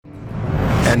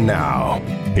And now,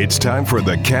 it's time for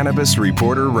the Cannabis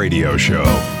Reporter Radio Show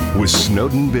with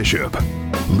Snowden Bishop.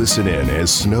 Listen in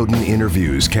as Snowden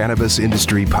interviews cannabis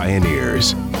industry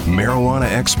pioneers, marijuana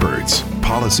experts,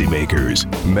 policymakers,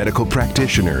 medical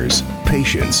practitioners,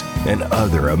 patients, and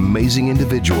other amazing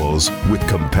individuals with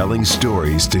compelling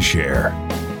stories to share.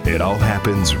 It all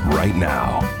happens right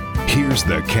now. Here's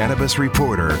the Cannabis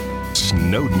Reporter,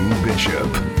 Snowden Bishop.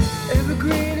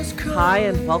 Hi,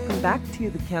 and welcome back to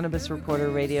the Cannabis Reporter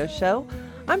Radio Show.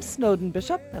 I'm Snowden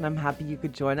Bishop, and I'm happy you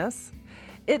could join us.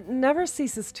 It never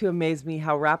ceases to amaze me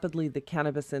how rapidly the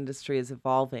cannabis industry is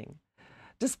evolving.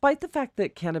 Despite the fact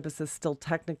that cannabis is still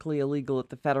technically illegal at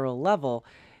the federal level,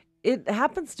 it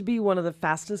happens to be one of the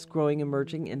fastest growing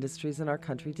emerging industries in our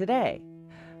country today.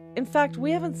 In fact,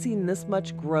 we haven't seen this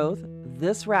much growth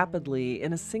this rapidly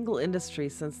in a single industry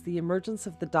since the emergence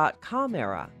of the dot-com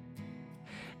era.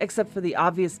 Except for the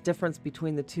obvious difference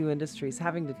between the two industries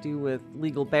having to do with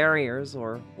legal barriers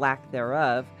or lack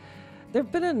thereof, there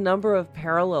have been a number of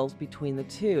parallels between the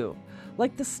two.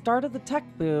 Like the start of the tech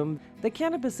boom, the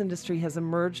cannabis industry has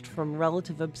emerged from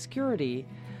relative obscurity,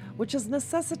 which has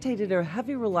necessitated a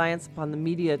heavy reliance upon the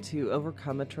media to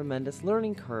overcome a tremendous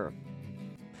learning curve.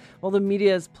 While the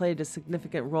media has played a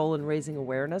significant role in raising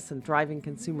awareness and driving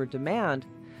consumer demand,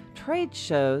 trade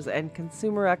shows and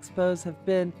consumer expos have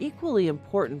been equally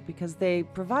important because they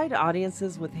provide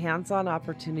audiences with hands-on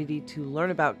opportunity to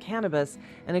learn about cannabis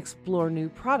and explore new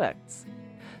products.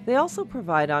 They also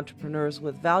provide entrepreneurs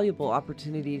with valuable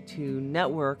opportunity to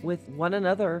network with one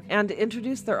another and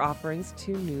introduce their offerings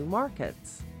to new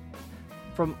markets.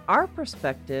 From our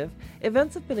perspective,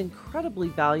 events have been incredibly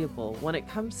valuable when it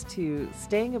comes to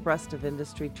staying abreast of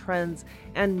industry trends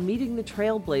and meeting the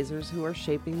trailblazers who are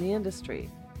shaping the industry.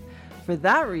 For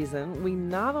that reason, we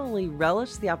not only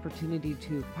relish the opportunity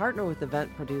to partner with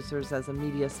event producers as a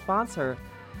media sponsor,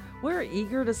 we're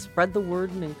eager to spread the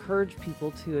word and encourage people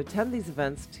to attend these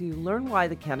events to learn why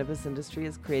the cannabis industry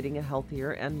is creating a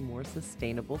healthier and more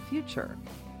sustainable future.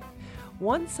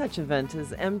 One such event is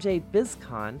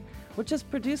MJBizCon, which is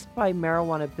produced by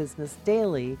Marijuana Business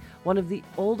Daily, one of the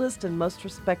oldest and most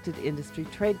respected industry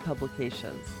trade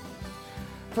publications.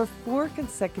 For 4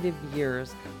 consecutive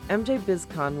years,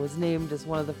 MJBizCon was named as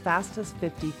one of the fastest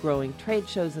 50 growing trade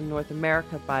shows in North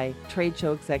America by Trade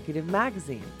Show Executive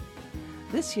magazine.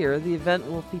 This year, the event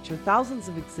will feature thousands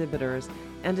of exhibitors,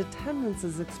 and attendance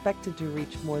is expected to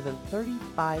reach more than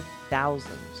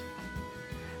 35,000.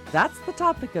 That's the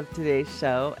topic of today's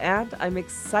show, and I'm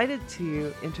excited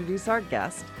to introduce our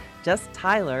guest, Jess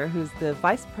Tyler, who's the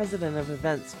Vice President of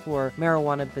Events for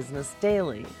Marijuana Business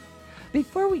Daily.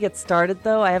 Before we get started,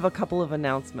 though, I have a couple of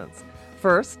announcements.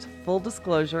 First, full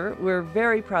disclosure, we're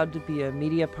very proud to be a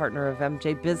media partner of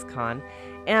MJBizCon,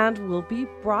 and we'll be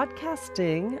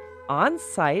broadcasting on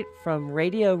site from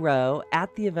Radio Row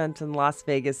at the event in Las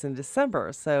Vegas in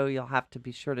December, so you'll have to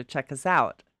be sure to check us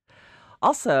out.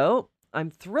 Also, I'm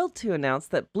thrilled to announce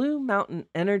that Blue Mountain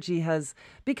Energy has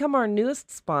become our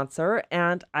newest sponsor,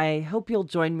 and I hope you'll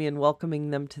join me in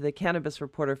welcoming them to the Cannabis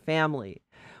Reporter family.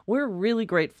 We're really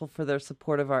grateful for their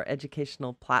support of our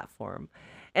educational platform.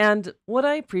 And what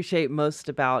I appreciate most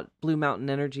about Blue Mountain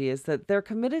Energy is that they're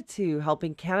committed to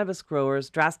helping cannabis growers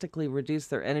drastically reduce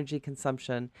their energy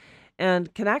consumption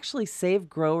and can actually save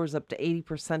growers up to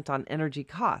 80% on energy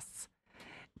costs.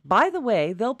 By the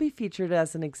way, they'll be featured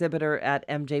as an exhibitor at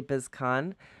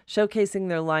MJBizCon, showcasing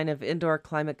their line of indoor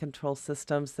climate control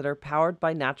systems that are powered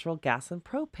by natural gas and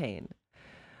propane.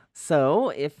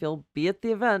 So, if you'll be at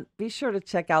the event, be sure to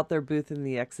check out their booth in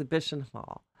the exhibition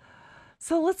hall.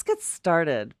 So let's get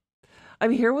started.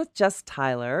 I'm here with Jess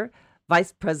Tyler,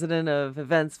 Vice President of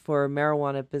Events for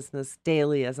Marijuana Business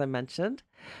Daily, as I mentioned.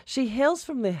 She hails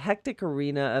from the hectic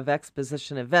arena of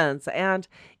exposition events, and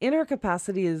in her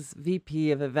capacity as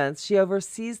VP of Events, she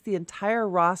oversees the entire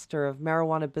roster of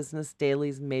Marijuana Business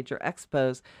Daily's major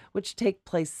expos, which take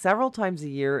place several times a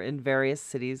year in various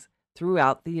cities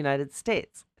throughout the United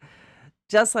States.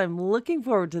 Jess, I'm looking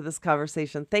forward to this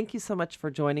conversation. Thank you so much for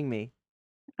joining me.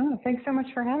 Oh, thanks so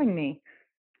much for having me.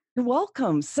 You're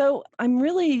welcome. So I'm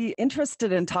really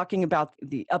interested in talking about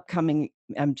the upcoming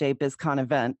MJBizCon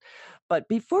event. But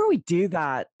before we do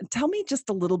that, tell me just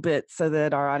a little bit so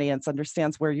that our audience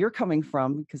understands where you're coming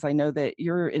from, because I know that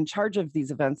you're in charge of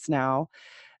these events now.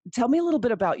 Tell me a little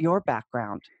bit about your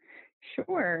background.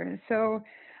 Sure. So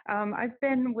I've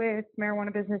been with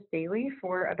Marijuana Business Daily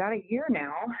for about a year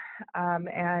now,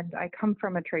 and I come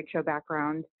from a trade show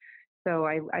background. So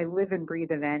I live and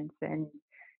breathe events, and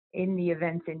in the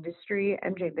events industry,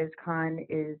 MJBizCon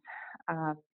is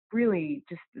really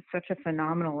just such a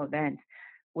phenomenal event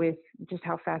with just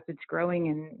how fast it's growing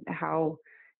and how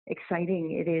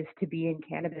exciting it is to be in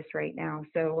cannabis right now.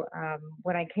 So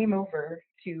when I came over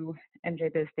to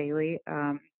MJBiz Daily,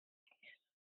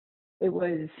 it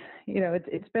was,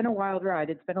 it's been a wild ride.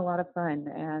 It's been a lot of fun.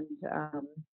 And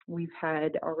we've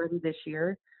had already this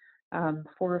year 4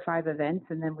 or 5 events.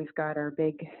 And then we've got our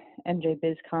big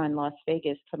MJBizCon Las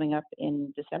Vegas coming up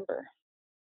in December.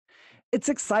 It's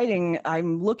exciting.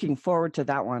 I'm looking forward to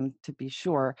that one, to be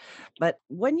sure. But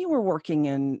when you were working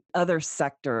in other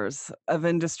sectors of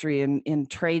industry and in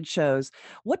trade shows,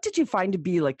 what did you find to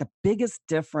be like the biggest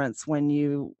difference when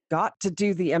you got to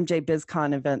do the MJ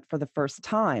BizCon event for the first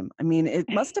time? I mean, it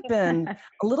must have been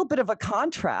a little bit of a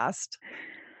contrast.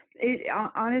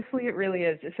 Honestly, it really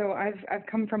is. So I've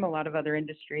come from a lot of other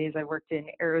industries. I worked in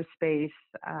aerospace,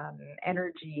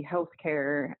 energy,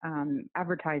 healthcare,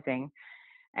 advertising.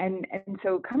 And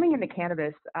so coming into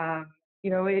cannabis,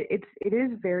 it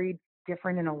is very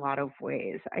different in a lot of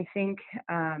ways. I think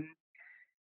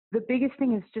the biggest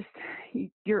thing is just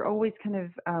you're always kind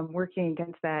of working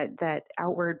against that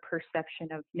outward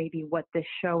perception of maybe what this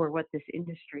show or what this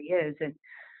industry is. And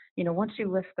once you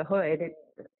lift the hood and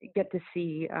get to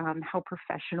see how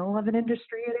professional of an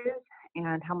industry it is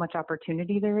and how much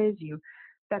opportunity there is,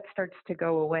 that starts to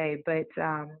go away. But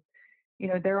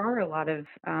there are a lot of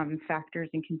factors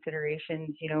and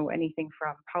considerations, anything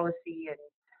from policy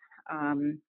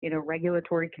and,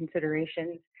 regulatory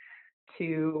considerations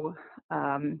to,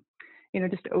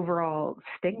 just overall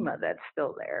stigma that's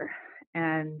still there.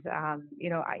 And,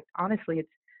 I honestly, it's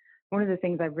one of the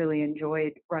things I've really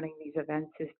enjoyed running these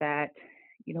events is that,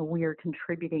 we are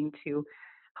contributing to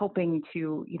helping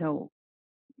to,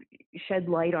 shed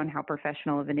light on how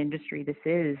professional of an industry this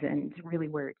is and really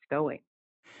where it's going.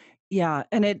 Yeah,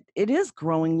 and it is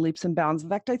growing leaps and bounds. In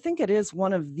fact, I think it is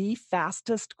one of the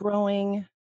fastest growing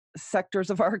sectors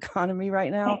of our economy right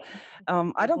now.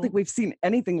 I don't think Mhm. we've seen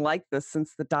anything like this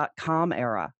since the dot-com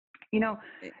era. You know,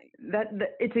 Eh, that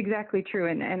it's exactly true,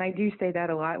 and I do say that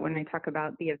a lot when I talk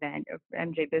about the event,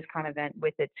 MJ BizCon event,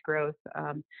 with its growth.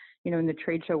 In the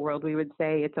trade show world, we would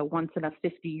say it's a once in a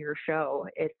 50-year show.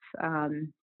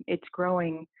 It's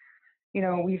growing.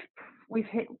 We've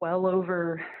hit well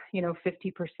over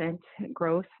 50%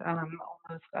 growth,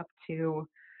 almost up to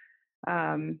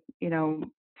um, you know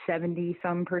 70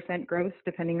 some percent growth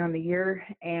depending on the year.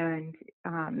 And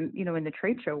in the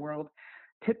trade show world,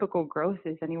 typical growth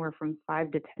is anywhere from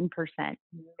 5 to 10%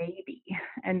 maybe.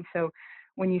 And so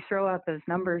when you throw out those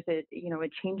numbers, it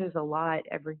changes a lot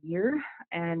every year.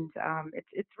 And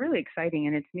it's really exciting,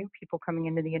 and it's new people coming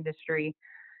into the industry.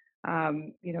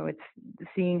 It's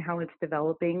seeing how it's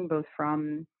developing both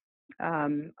from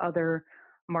other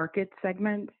market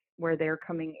segments where they're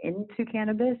coming into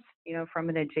cannabis, from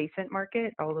an adjacent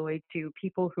market, all the way to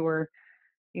people who are,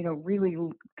 really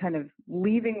kind of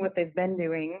leaving what they've been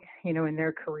doing, in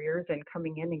their careers and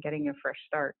coming in and getting a fresh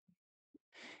start.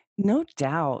 No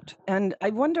doubt. And I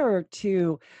wonder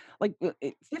too,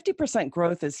 50%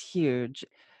 growth is huge.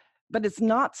 But it's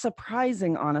not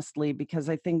surprising, honestly, because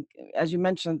I think, as you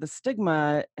mentioned, the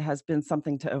stigma has been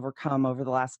something to overcome over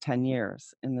the last 10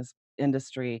 years in this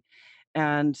industry.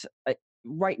 And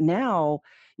right now,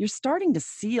 you're starting to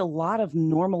see a lot of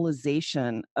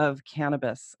normalization of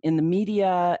cannabis in the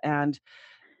media. And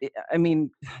I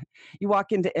mean, you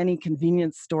walk into any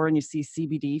convenience store and you see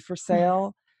CBD for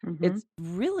sale. Mm-hmm. It's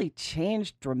really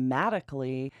changed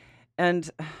dramatically. And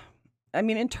I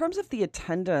mean, in terms of the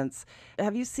attendance,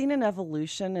 have you seen an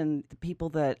evolution in the people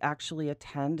that actually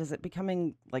attend? Is it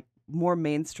becoming like more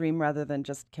mainstream rather than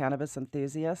just cannabis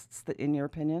enthusiasts, in your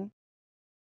opinion?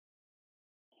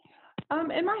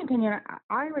 In my opinion,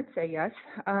 I would say yes.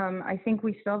 I think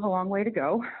we still have a long way to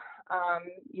go.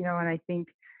 And I think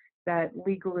that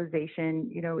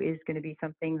legalization, is going to be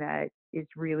something that is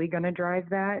really going to drive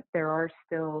that. There are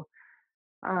still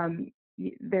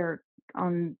there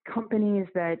companies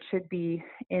that should be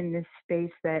in this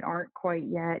space that aren't quite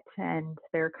yet, and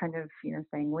they're kind of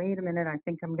saying, wait a minute, I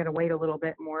think I'm going to wait a little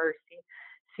bit more,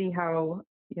 see how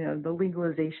the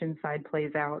legalization side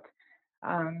plays out.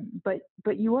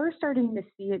 But you are starting to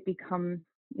see it become,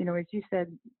 as you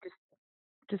said,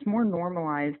 just more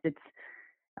normalized. It's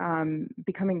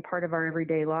becoming part of our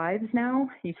everyday lives now.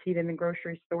 You see it in the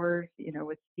grocery stores,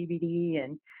 with CBD,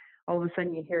 and all of a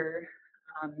sudden you hear,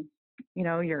 um,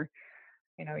 your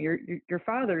your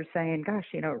father's saying, "Gosh,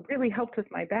 it really helped with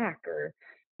my back," or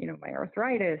my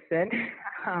arthritis, and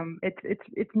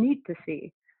it's neat to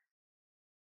see.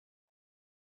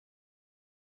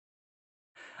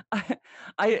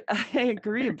 I I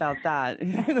agree about that.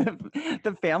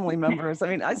 The family members. I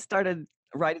mean, I started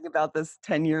writing about this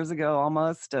 10 years ago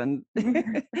almost, and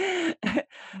it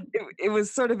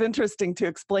was sort of interesting to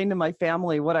explain to my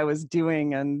family what I was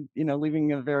doing and,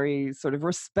 leaving a very sort of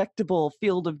respectable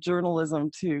field of journalism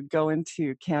to go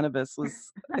into cannabis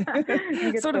was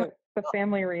You get sort of the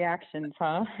family reactions,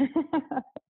 huh?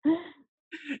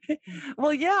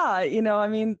 well, yeah, I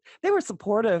mean, they were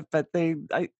supportive, but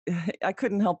I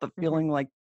couldn't help but Mhm. feeling like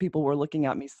people were looking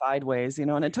at me sideways,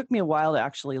 and it took me a while to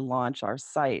actually launch our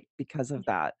site because of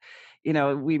that.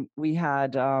 We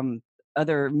had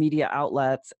other media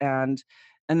outlets and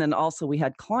then also we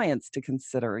had clients to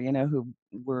consider, who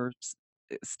were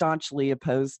staunchly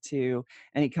opposed to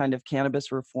any kind of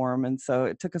cannabis reform, and so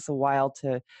it took us a while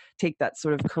to take that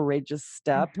sort of courageous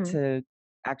step Mhm. to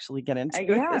actually get into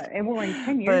Yeah, it. and well, and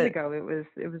 10 years But ago, it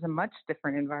was a much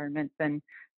different environment than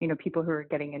people who are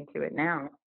getting into it now.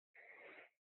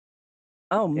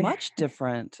 oh, much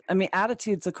different. I mean,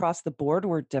 attitudes across the board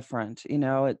were different,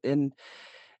 and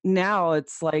now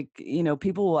it's like,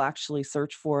 people will actually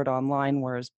search for it online,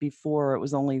 whereas before it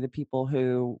was only the people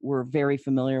who were very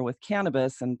familiar with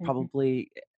cannabis and Mhm.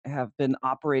 probably have been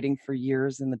operating for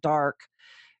years in the dark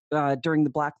during the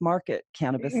black market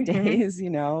cannabis Mhm. days,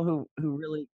 who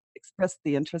really expressed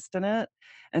the interest in it.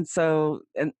 And so,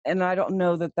 and I don't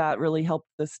know that that really helped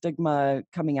the stigma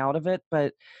coming out of it,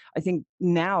 but I think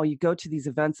now you go to these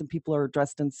events and people are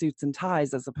dressed in suits and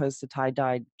ties as opposed to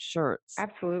tie-dyed shirts.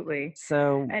 Absolutely.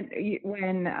 So, And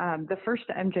when the first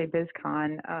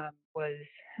MJBizCon was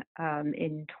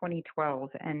in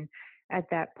 2012, and at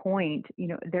that point,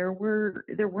 there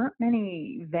weren't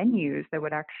many venues that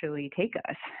would actually take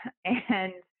us,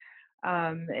 and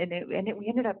we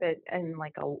ended up in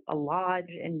like a lodge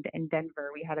in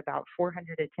Denver. We had about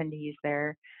 400 attendees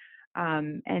there,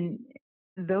 and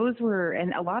those were,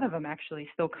 and a lot of them actually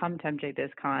still come to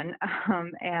MJBizCon,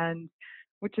 and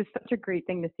which is such a great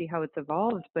thing to see how it's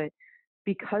evolved. But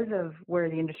because of where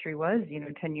the industry was,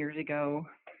 10 years ago,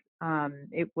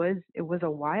 it was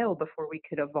a while before we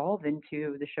could evolve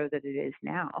into the show that it is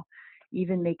now.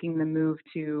 Even making the move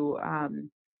to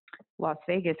Las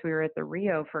Vegas, we were at the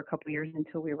Rio for a couple of years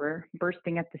until we were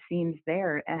bursting at the seams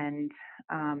there, and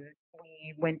um,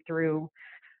 we went through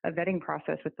a vetting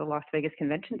process with the Las Vegas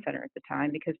Convention Center at the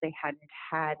time because they hadn't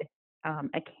had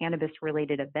a cannabis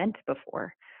related event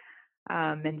before.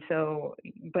 And so,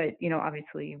 but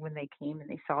obviously, when they came and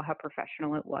they saw how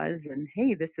professional it was, and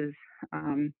hey,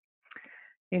 um,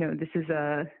 this is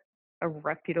a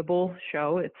reputable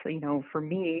show. It's for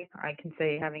me, I can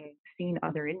say, having seen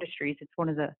other industries, it's one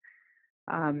of the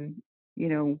um, you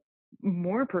know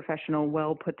more professional,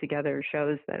 well put together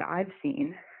shows that I've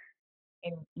seen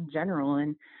in general.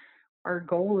 And our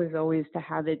goal is always to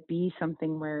have it be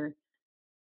something where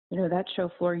that show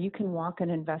floor, you can walk an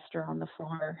investor on the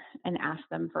floor and ask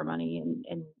them for money,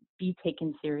 and be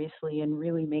taken seriously and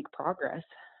really make progress.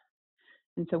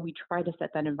 And so we try to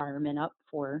set that environment up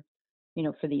for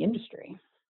the industry.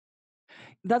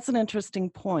 that's an interesting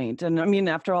point. And I mean,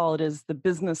 after all, it is the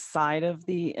business side of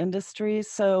the industry.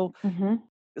 So, Hmm.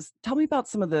 tell me about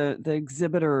some of the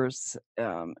exhibitors.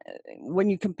 When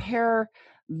you compare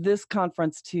this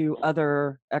conference to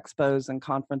other expos and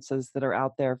conferences that are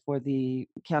out there for the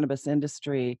cannabis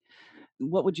industry,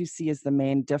 what would you see as the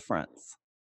main difference?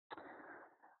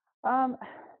 Um,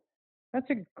 that's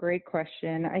a great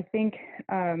question. I think,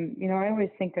 I always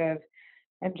think of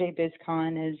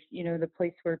MJBizCon as, the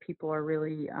place where people are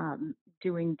really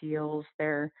doing deals.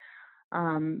 They're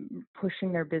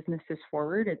pushing their businesses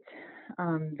forward.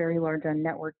 It's very large on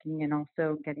networking and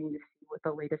also getting to see what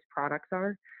the latest products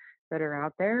are that are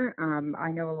out there.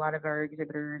 I know a lot of our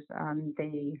exhibitors,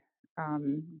 they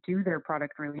do their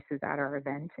product releases at our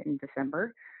event in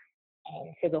December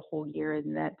for the whole year.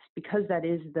 And that's because that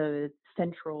is the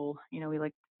central, we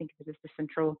like to think of it as the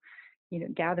central,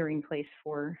 gathering place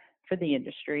for the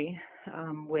industry.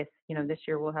 With, this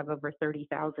year we'll have over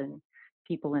 30,000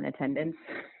 people in attendance.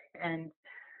 And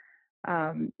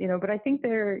but I think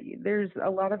there's a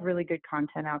lot of really good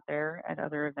content out there at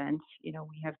other events. We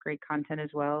have great content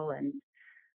as well, and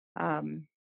um,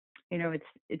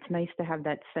 it's nice to have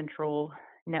that central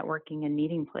networking and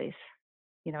meeting place.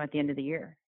 At the end of the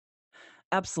year.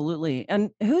 Absolutely.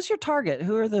 And who's your target?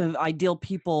 Who are the ideal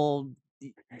people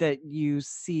that you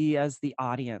see as the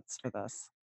audience for this?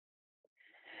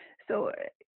 So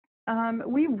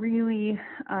we really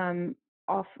have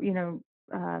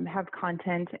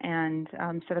content and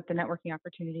set up the networking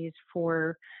opportunities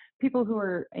for people who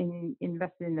are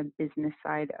invested in the business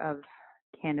side of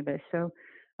cannabis. So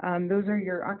those are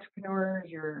your entrepreneurs,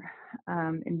 your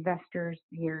investors,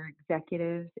 your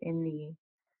executives in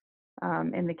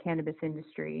the cannabis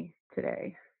industry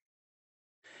today.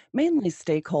 Mainly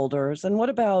stakeholders. And what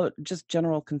about just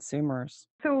general consumers?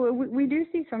 So we do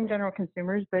see some general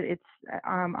consumers, but it's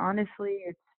honestly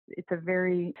it's a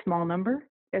very small number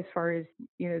as far as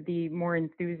the more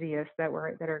enthusiasts that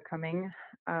are coming.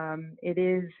 It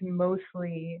is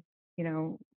mostly you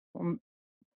know um,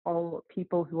 all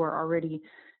people who are already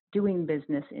doing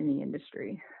business in the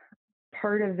industry.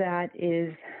 Part of that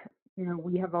is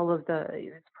we have all of the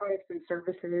products and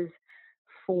services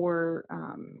for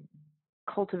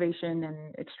cultivation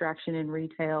and extraction and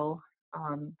retail.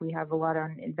 We have a lot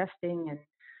on investing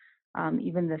and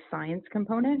even the science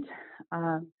component,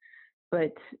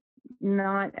 but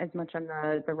not as much on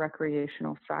the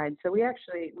recreational side. So we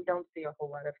don't see a whole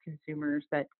lot of consumers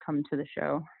that come to the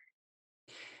show.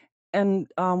 And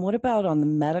what about on the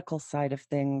medical side of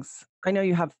things? I know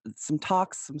you have some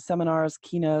talks, some seminars,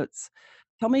 keynotes.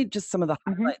 Tell me just some of the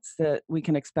hmm highlights that we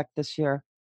can expect this year.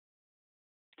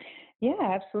 Yeah,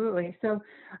 absolutely. So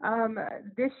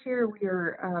this year we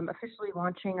are officially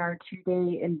launching our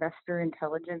 2-day Investor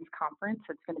Intelligence Conference.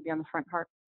 It's going to be on the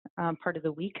part of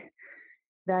the week.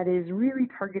 That is really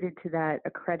targeted to that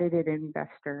accredited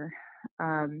investor.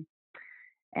 Um,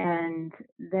 and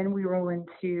then we roll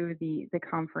into the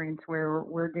conference where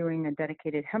we're doing a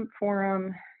dedicated hemp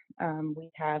forum.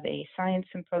 We have a science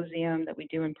symposium that we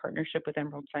do in partnership with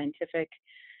Emerald Scientific.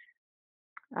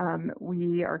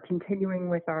 We are continuing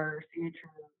with our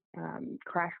signature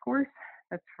crash course.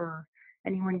 That's for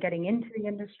anyone getting into the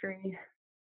industry.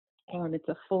 It's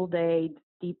a full day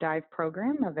deep dive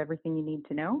program of everything you need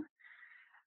to know.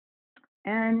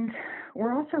 And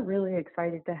we're also really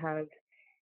excited to have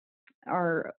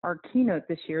our keynote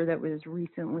this year that was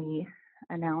recently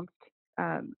announced.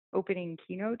 Opening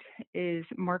keynote is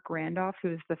Mark Randolph,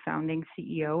 who is the founding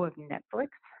CEO of Netflix.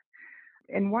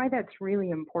 And why that's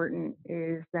really important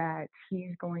is that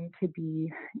he's going to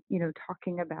be,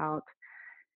 talking about,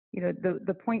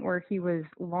 the point where he was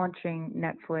launching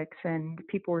Netflix and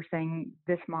people were saying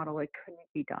this model, it couldn't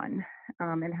be done.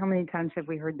 And how many times have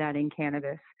we heard that in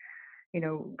cannabis?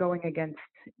 Going against,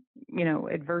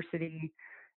 adversity,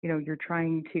 you're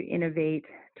trying to innovate,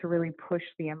 to really push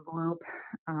the envelope,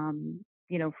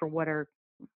 for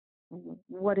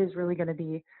what is really going to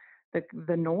be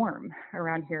the norm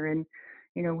around here. And,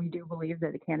 we do believe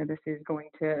that the cannabis is going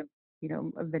to,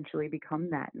 eventually become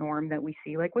that norm that we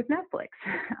see like with Netflix.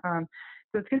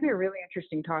 So it's going to be a really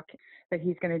interesting talk that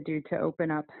he's going to do to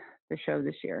open up the show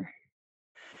this year.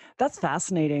 That's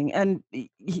fascinating. And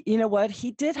you know what?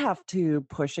 He did have to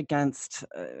push against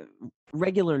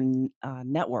regular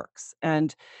networks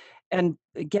and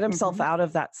get himself hmm out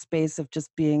of that space of just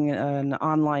being an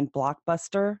online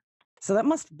blockbuster. So that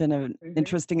must have been an hmm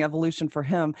interesting evolution for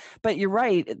him. But you're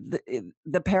right,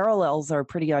 the parallels are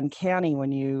pretty uncanny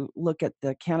when you look at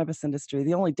the cannabis industry.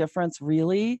 The only difference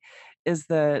really is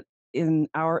that in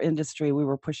our industry, we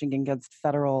were pushing against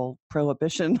federal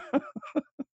prohibition.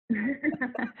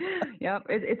 Yep,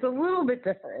 it's a little bit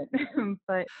different,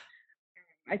 but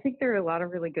I think there are a lot of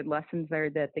really good lessons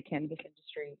there that the cannabis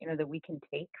industry, that we can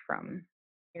take from,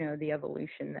 the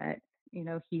evolution that,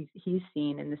 he's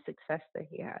seen and the success that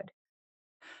he had.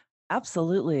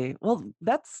 Absolutely. Well,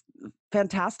 that's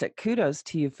fantastic. Kudos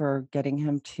to you for getting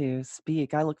him to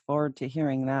speak. I look forward to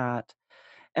hearing that.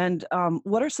 And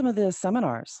what are some of the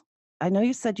seminars? I know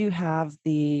you said you have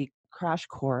the crash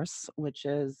course, which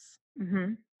is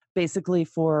hmm basically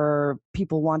for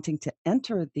people wanting to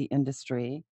enter the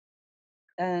industry.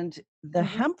 And the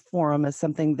hmm hemp forum is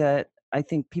something that I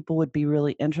think people would be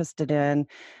really interested in.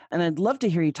 And I'd love to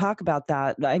hear you talk about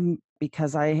that.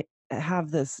 Because I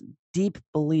have this deep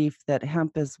belief that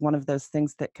hemp is one of those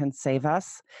things that can save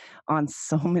us on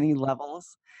so many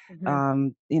levels. hmm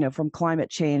From climate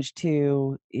change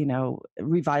to,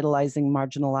 revitalizing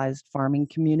marginalized farming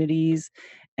communities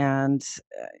and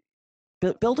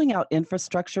building out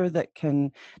infrastructure that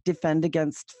can defend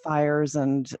against fires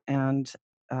and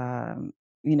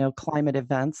climate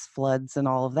events, floods, and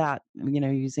all of that.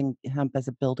 Using hemp as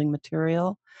a building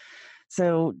material.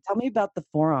 So, tell me about the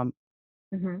forum.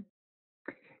 hmm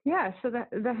Yeah, so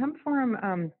the hemp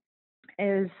forum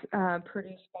is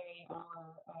produced by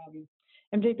our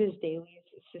MJBiz Daily's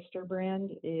sister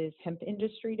brand is Hemp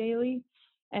Industry Daily.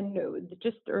 And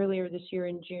just earlier this year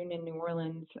in June in New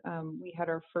Orleans, we had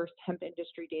our first Hemp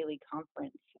Industry Daily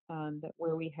conference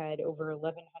where we had over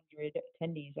 1,100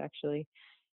 attendees actually.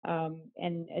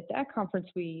 And at that conference,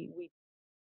 we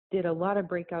did a lot of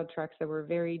breakout tracks that were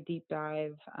very deep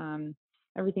dive,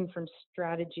 everything from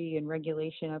strategy and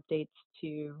regulation updates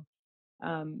to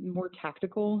more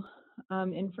tactical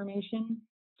information.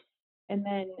 And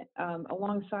then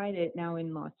alongside it now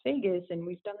in Las Vegas, and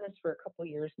we've done this for a couple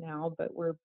years now, but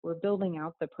we're building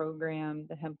out the program,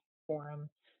 the Hemp Forum,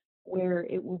 where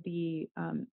it will be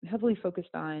heavily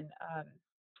focused on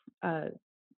uh,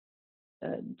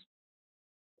 uh,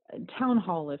 town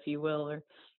hall, if you will, or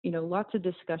lots of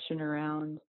discussion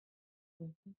around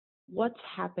what's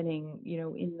happening,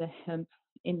 in the hemp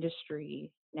industry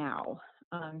now.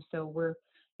 So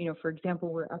for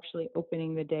example, we're actually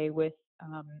opening the day with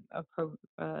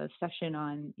a session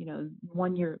on,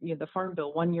 1 year, the Farm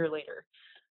Bill 1 year later.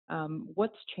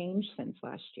 What's changed since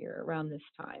last year around this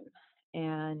time,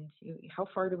 and how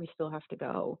far do we still have to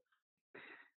go?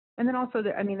 And then also,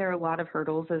 there are a lot of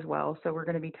hurdles as well. So we're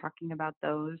going to be talking about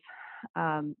those,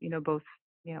 both,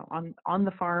 on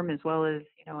the farm as well as,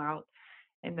 out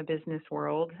in the business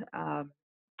world.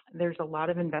 There's a lot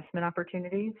of investment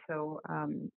opportunities. So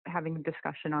having a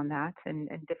discussion on that and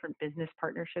different business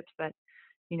partnerships that,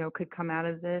 could come out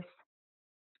of this.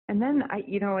 And then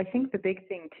I think the big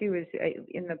thing too is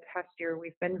in the past year,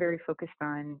 we've been very focused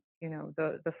on,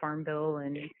 the Farm Bill,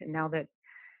 and now that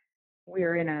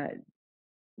we're in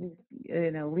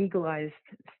a legalized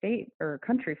state or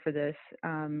country for this,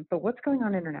 but what's going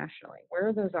on internationally? Where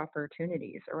are those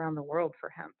opportunities around the world for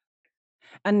hemp?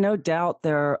 And no doubt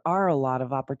there are a lot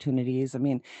of opportunities. I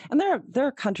mean, and there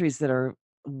are countries that are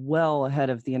well ahead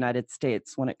of the United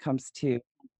States when it comes to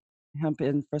hemp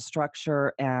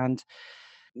infrastructure, and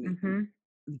Mm-hmm.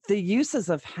 the uses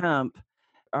of hemp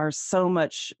are so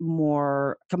much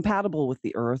more compatible with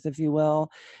the earth, if you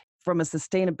will. From a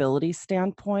sustainability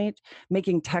standpoint,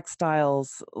 making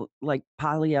textiles like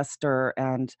polyester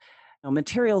and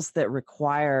materials that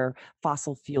require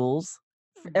fossil fuels,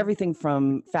 Mm-hmm. everything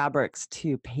from fabrics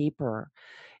to paper.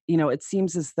 It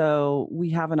seems as though we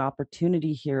have an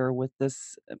opportunity here with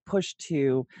this push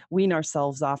to wean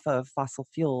ourselves off of fossil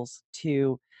fuels,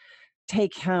 to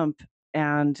take hemp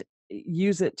and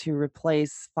use it to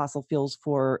replace fossil fuels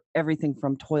for everything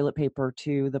from toilet paper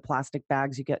to the plastic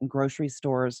bags you get in grocery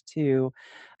stores to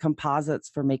composites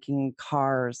for making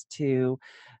cars to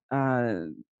uh,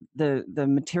 the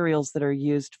materials that are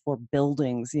used for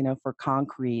buildings, for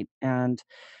concrete and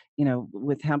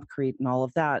with hempcrete and all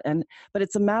of that. But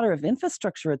it's a matter of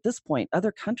infrastructure at this point.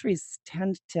 Other countries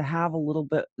tend to have a little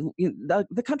bit,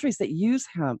 the countries that use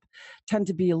hemp tend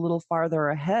to be a little farther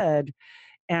ahead,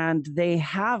 and they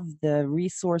have the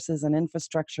resources and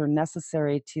infrastructure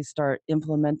necessary to start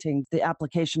implementing the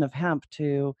application of hemp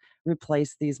to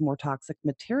replace these more toxic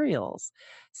materials.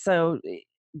 So,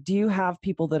 do you have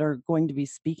people that are going to be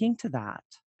speaking to that?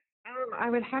 I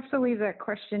would have to leave that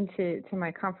question to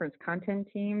my conference content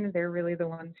team. They're really the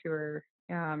ones who are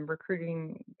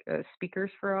recruiting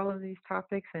speakers for all of these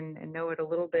topics, and know it a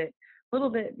little bit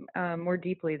more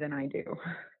deeply than I do.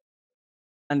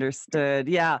 Understood.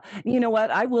 Yeah. You know what?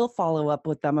 I will follow up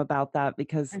with them about that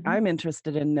because Hmm. I'm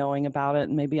interested in knowing about it,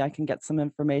 and maybe I can get some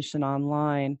information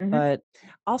online. Hmm. But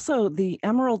also, the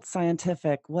Emerald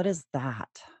Scientific, what is that?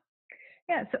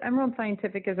 Yeah, so Emerald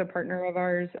Scientific is a partner of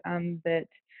ours that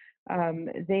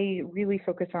they really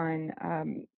focus on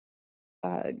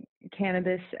uh,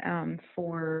 cannabis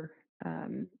for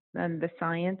and the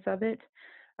science of it.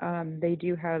 They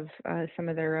do have some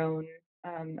of their own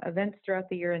events throughout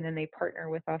the year, and then they partner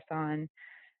with us on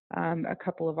a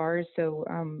couple of ours. So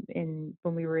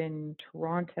when we were in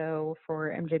Toronto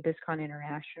for MJBizCon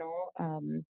International,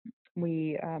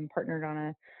 we partnered on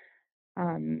a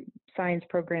science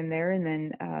program there, and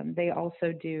then they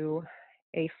also do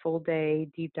a full day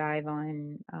deep dive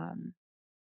on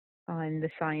the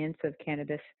science of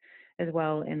cannabis as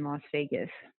well in Las Vegas.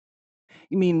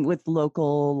 You mean with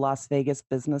local Las Vegas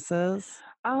businesses?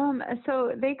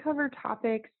 So they cover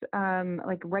topics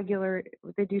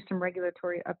they do some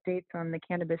regulatory updates on the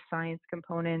cannabis science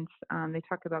components. They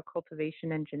talk about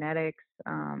cultivation and genetics,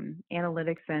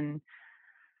 analytics and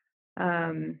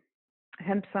um,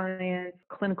 hemp science,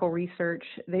 clinical research.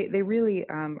 They really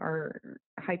are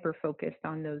hyper focused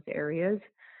on those areas,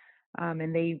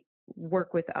 and they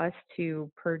work with us to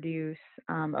produce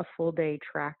a full day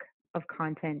track of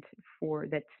content for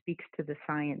that speaks to the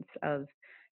science of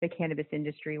the cannabis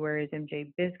industry. Whereas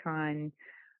MJ BizCon,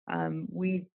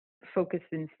 we focus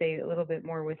and stay a little bit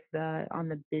more with on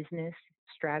the business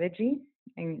strategy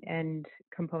and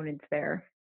components there.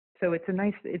 So it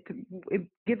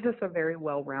gives us a very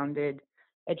well-rounded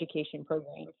education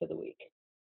program for the week.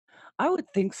 I would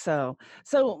think so.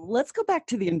 So let's go back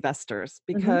to the investors,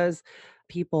 Hmm. because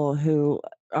people who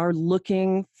are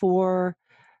looking for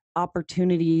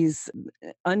opportunities,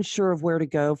 unsure of where to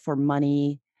go for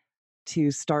money to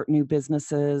start new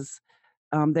businesses.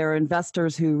 There are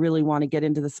investors who really want to get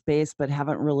into the space but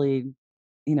haven't really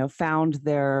found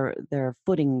their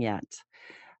footing yet.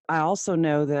 I also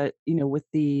know that, with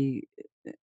the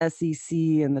SEC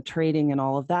and the trading and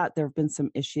all of that, there have been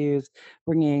some issues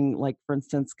bringing, like, for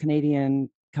instance, Canadian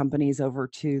companies over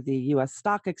to the US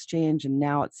stock exchange. And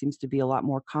now it seems to be a lot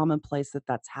more commonplace that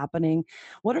that's happening.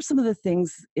 What are some of the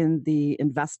things in the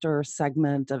investor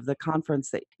segment of the conference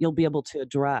that you'll be able to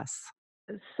address?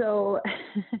 So,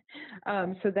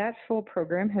 so that full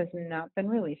program has not been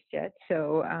released yet.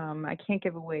 So I can't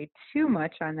give away too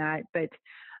much on that, but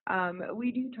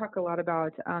we do talk a lot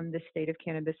about the state of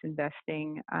cannabis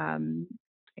investing,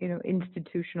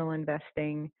 institutional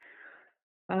investing,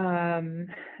 um,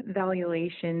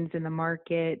 valuations in the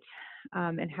market,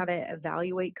 and how to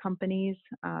evaluate companies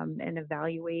and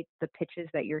evaluate the pitches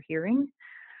that you're hearing.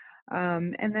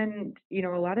 And then,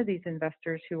 a lot of these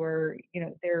investors who are,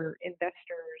 they're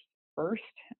investors first,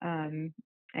 and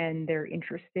they're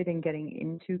interested in getting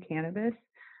into cannabis.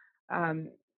 Um,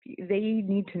 they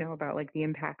need to know about like the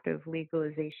impact of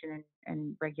legalization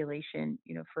and regulation,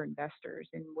 for investors,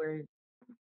 and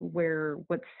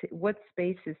what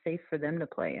space is safe for them to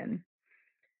play in.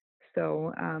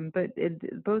 So, but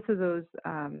both of those,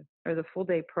 or the full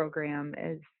day program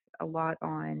is a lot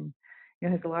on,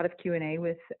 has a lot of Q&A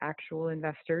with actual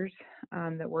investors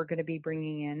that we're going to be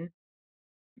bringing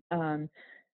in.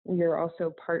 We are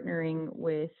also partnering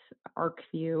with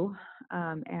ArcView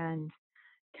and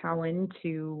Cowan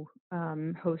to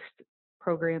host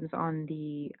programs on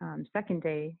the second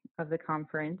day of the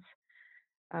conference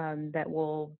that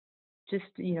will just,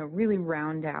 really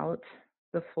round out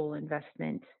the full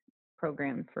investment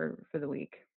program for the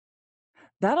week.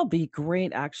 That'll be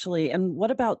great, actually. And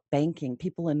what about banking?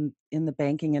 People in the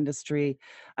banking industry.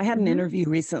 I had an Hmm. interview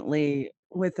recently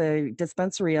with a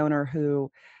dispensary owner who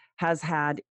has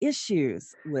had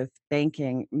issues with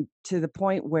banking, to the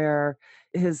point where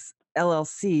his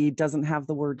LLC doesn't have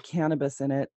the word cannabis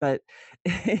in it, but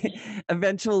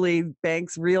eventually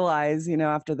banks realize,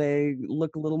 after they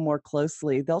look a little more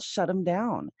closely, they'll shut him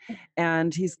down.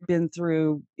 And he's been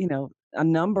through, a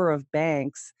number of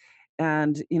banks,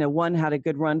 and one had a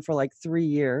good run for like 3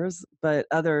 years, but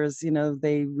others,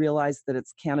 they realize that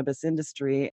it's cannabis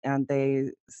industry and they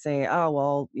say, oh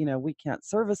well, we can't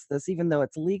service this even though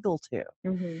it's legal to.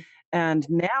 Hmm. And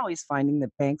now he's finding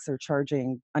that banks are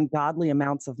charging ungodly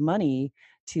amounts of money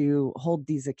to hold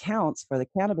these accounts for the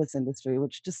cannabis industry,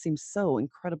 which just seems so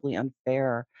incredibly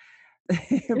unfair.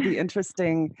 It'd be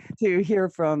interesting to hear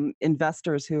from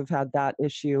investors who have had that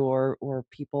issue, or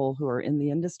people who are in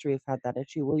the industry have had that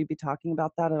issue. Will you be talking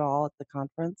about that at all at the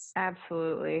conference?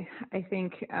 Absolutely. I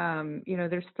think,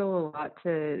 there's still a lot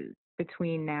to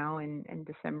between now and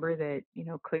December that,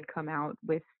 could come out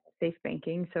with safe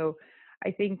banking. So I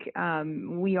think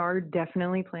we are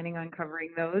definitely planning on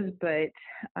covering those, but,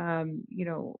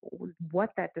 what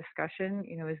that discussion,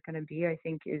 is going to be, I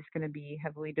think is going to be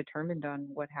heavily determined on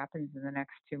what happens in the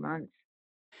next 2 months.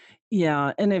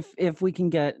 Yeah, and if we can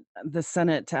get the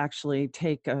Senate to actually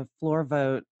take a floor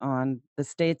vote on the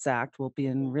States Act, we'll be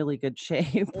in really good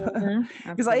shape. Hmm.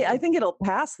 Because I Absolutely. think it'll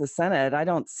pass the Senate. I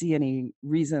don't see any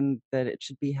reason that it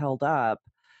should be held up.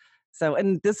 So,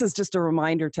 and this is just a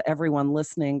reminder to everyone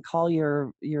listening: call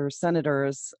your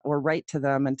senators or write to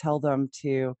them and tell them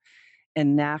to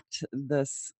enact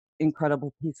this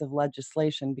incredible piece of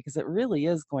legislation, because it really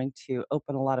is going to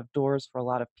open a lot of doors for a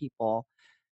lot of people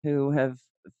who have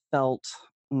felt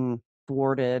mm,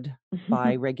 thwarted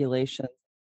by regulations,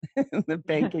 the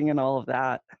banking and all of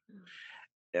that.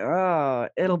 Oh,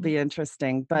 it'll Hmm. be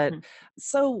interesting. But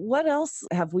so, what else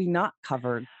have we not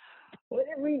covered? What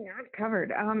have we not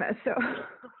covered? So,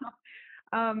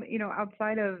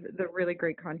 outside of the really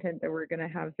great content that we're going to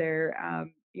have there,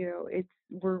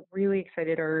 we're really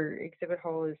excited. Our exhibit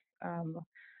hall is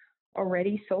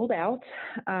already sold out.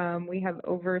 We have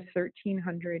over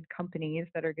 1,300 companies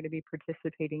that are going to be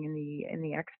participating in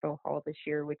the expo hall this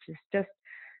year, which is just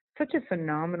such a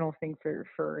phenomenal thing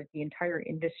for the entire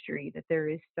industry, that there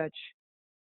is such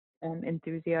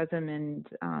enthusiasm and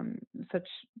such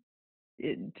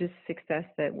just success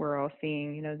that we're all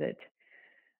seeing, that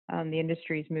the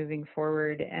industry is moving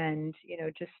forward. And,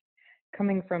 just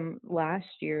coming from last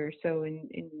year, so in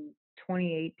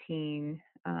 2018,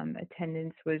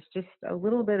 attendance was just a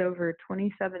little bit over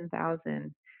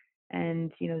 27,000.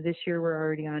 And, this year we're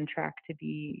already on track to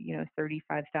be,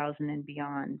 35,000 and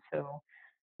beyond. So,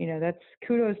 that's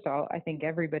kudos to all, I think,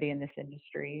 everybody in this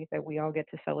industry, that we all get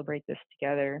to celebrate this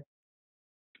together.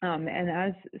 And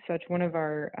as such, one of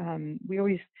our we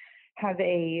always have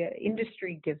a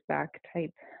industry give back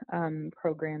type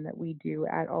program that we do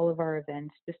at all of our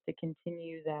events, just to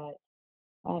continue that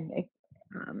um, ex-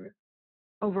 um,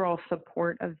 overall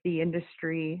support of the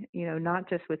industry, not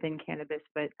just within cannabis,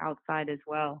 but outside as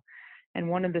well. And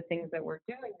one of the things that we're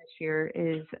doing this year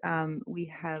is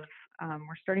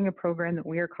we're starting a program that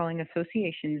we are calling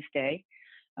Associations Day.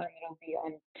 It'll be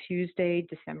on Tuesday,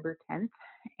 December 10th,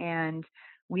 and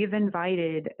we've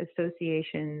invited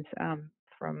associations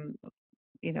from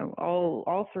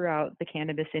all throughout the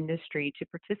cannabis industry to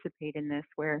participate in this,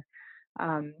 where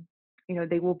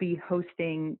they will be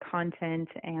hosting content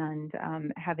and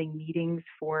having meetings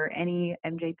for any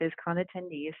MJBizCon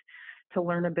attendees to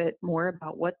learn a bit more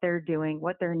about what they're doing,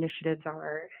 what their initiatives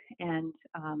are, and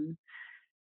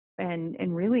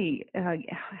really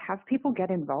have people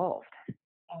get involved.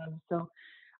 So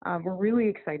we're really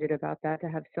excited about that, to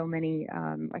have so many.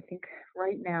 I think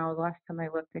right now, last time I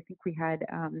looked, I think we had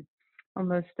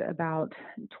almost about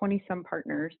 20 some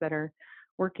partners that are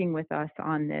working with us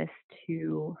on this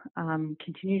to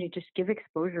continue to just give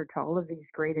exposure to all of these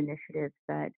great initiatives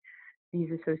that these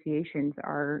associations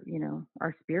are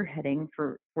spearheading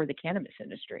for the cannabis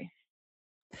industry.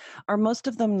 Are most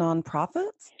of them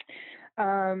nonprofits?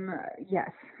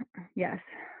 Yes.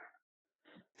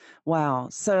 Wow.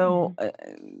 So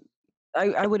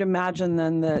I would imagine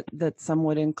then that some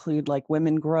would include like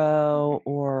Women Grow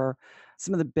or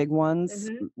some of the big ones.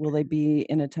 Will they be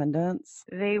in attendance?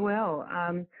 They will.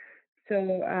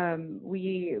 So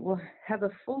we will have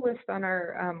a full list on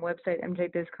our website,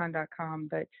 MJBizCon.com,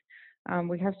 but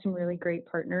we have some really great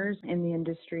partners in the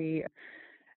industry.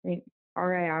 I think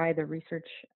RII, the Research,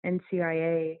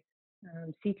 NCIA,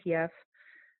 CTF,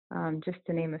 just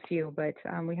to name a few, but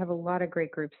we have a lot of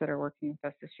great groups that are working with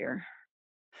us this year.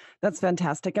 That's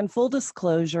fantastic. And full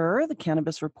disclosure, the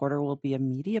Cannabis Reporter will be a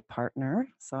media partner.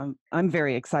 So I'm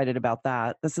very excited about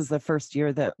that. This is the first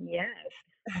year that Yes,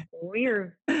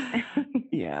 we're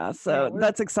yeah, so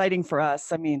that's exciting for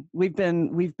us. I mean, we've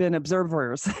been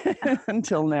observers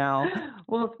until now.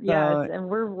 Well, yes, and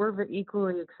we're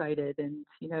equally excited, and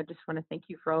just want to thank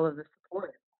you for all of the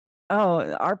support. Oh,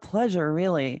 our pleasure,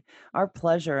 really. Our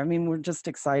pleasure. I mean, we're just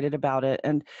excited about it.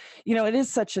 And, it is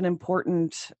such an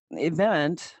important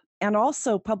event and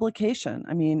also publication.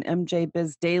 I mean, MJ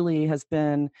Biz Daily has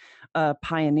been a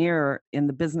pioneer in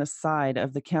the business side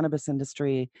of the cannabis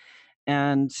industry.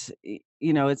 And,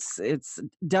 it's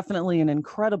definitely an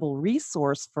incredible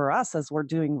resource for us as we're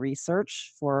doing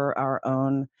research for our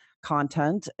own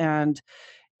content. And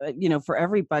for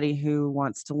everybody who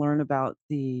wants to learn about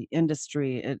the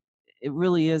industry, it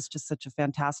really is just such a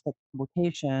fantastic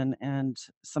publication and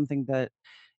something that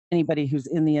anybody who's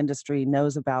in the industry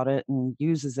knows about it and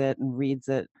uses it and reads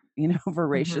it,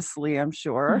 voraciously, I'm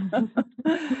sure.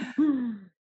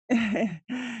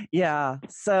 Yeah.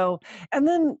 So, and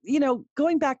then,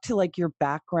 going back to like your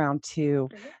background too,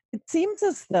 it seems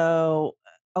as though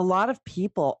a lot of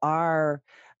people are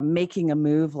making a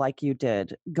move like you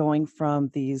did, going from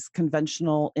these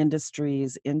conventional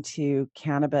industries into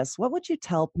cannabis. What would you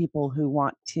tell people who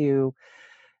want to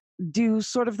do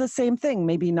sort of the same thing?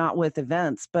 Maybe not with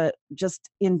events, but just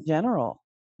in general.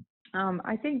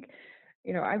 I think,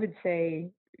 I would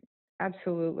say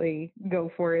absolutely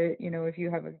go for it. If you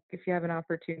have an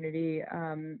opportunity,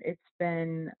 it's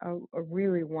been a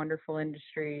really wonderful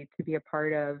industry to be a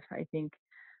part of. I think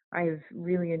I've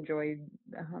really enjoyed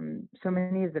so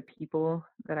many of the people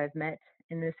that I've met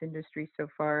in this industry so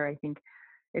far. I think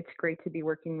it's great to be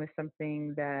working with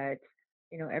something that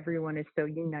everyone is so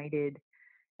united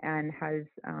and has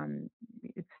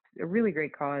it's a really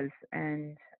great cause,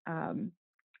 and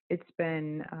it's a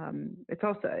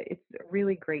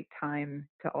really great time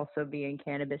to also be in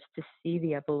cannabis, to see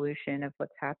the evolution of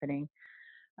what's happening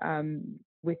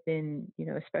within,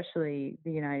 especially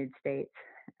the United States.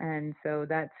 And so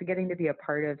that's getting to be a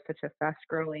part of such a fast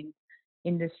growing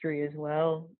industry as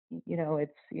well.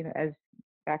 It's, as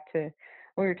back to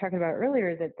what we were talking about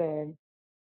earlier, that the,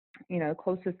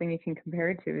 closest thing you can compare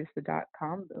it to is the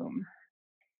 .com boom.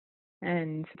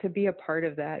 And to be a part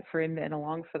of that and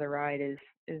along for the ride is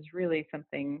really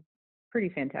something pretty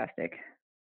fantastic.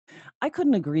 I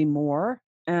couldn't agree more.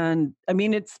 And I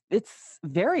mean, it's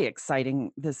very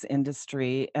exciting, this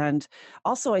industry. And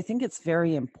also, I think it's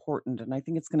very important. And I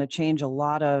think it's going to change a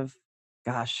lot of,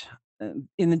 gosh,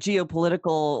 in the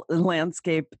geopolitical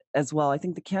landscape as well. I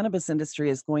think the cannabis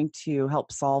industry is going to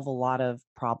help solve a lot of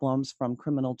problems, from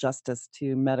criminal justice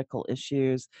to medical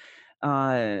issues,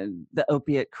 the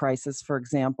opiate crisis, for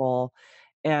example,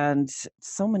 and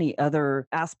so many other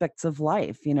aspects of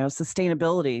life,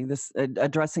 sustainability, this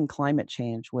addressing climate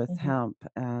change with hemp.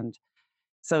 And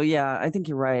so, yeah, I think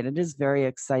you're right. It is very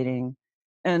exciting.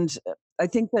 And I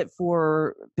think that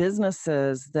for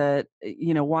businesses that,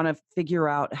 want to figure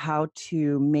out how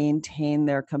to maintain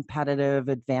their competitive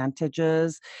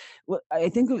advantages, I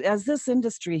think as this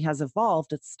industry has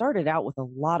evolved, it started out with a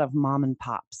lot of mom and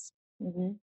pops.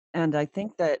 Hmm. And I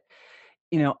think that,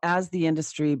 as the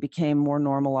industry became more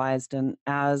normalized and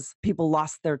as people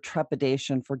lost their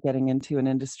trepidation for getting into an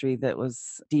industry that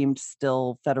was deemed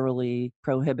still federally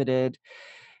prohibited,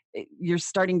 you're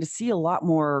starting to see a lot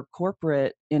more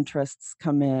corporate interests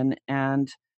come in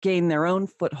and gain their own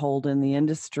foothold in the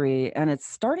industry. And it's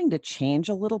starting to change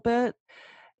a little bit.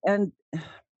 And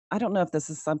I don't know if this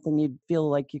is something you'd feel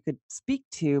like you could speak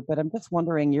to, but I'm just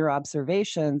wondering your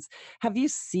observations. Have you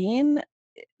seen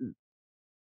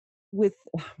with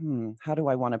how do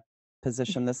I want to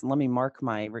position this? And let me mark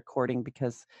my recording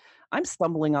because I'm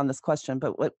stumbling on this question.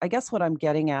 But I guess what I'm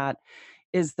getting at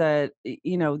is that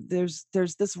there's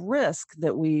this risk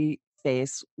that we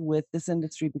face with this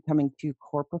industry becoming too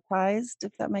corporatized,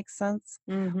 if that makes sense,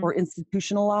 Hmm. or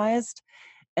institutionalized.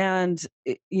 And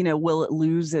will it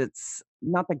lose its,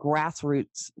 not the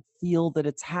grassroots feel that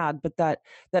it's had, but that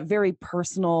very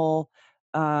personal,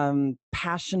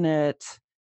 passionate,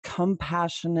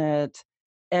 compassionate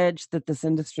edge that this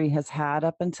industry has had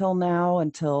up until now,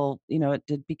 until it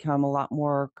did become a lot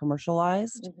more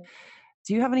commercialized. Hmm.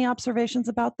 Do you have any observations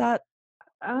about that?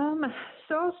 Um,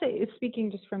 so I'll say, speaking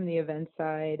just from the event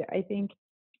side, I think,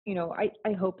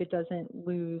 I hope it doesn't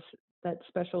lose that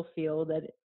special feel that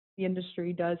the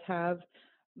industry does have.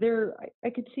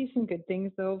 I could see some good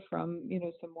things though from,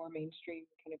 some more mainstream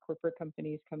kind of corporate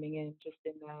companies coming in, just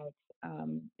in that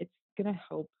it's going to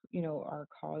help, our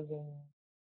cause,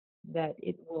 and that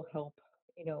it will help,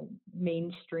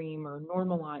 mainstream or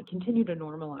normalize, continue to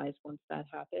normalize once that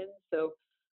happens. So,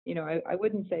 I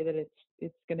wouldn't say that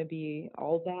it's going to be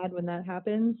all bad when that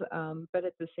happens. But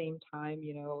at the same time,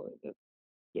 you're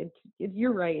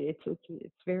right. It's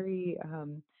very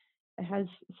it has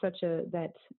such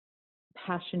that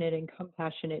passionate and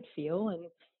compassionate feel, and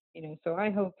so I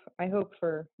hope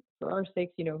for our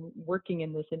sakes, working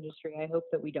in this industry, I hope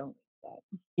that we don't lose that.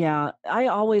 Yeah, I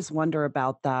always wonder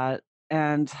about that.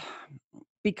 And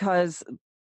because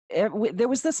there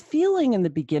was this feeling in the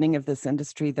beginning of this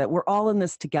industry that we're all in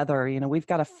this together. We've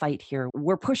got to fight here.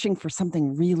 We're pushing for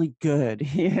something really good.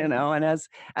 And as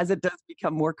it does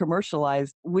become more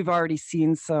commercialized, we've already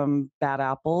seen some bad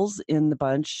apples in the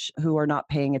bunch who are not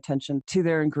paying attention to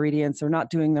their ingredients or not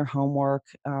doing their homework.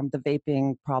 The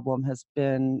vaping problem has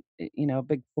been, a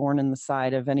big thorn in the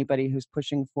side of anybody who's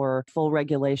pushing for full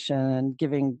regulation and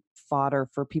giving fodder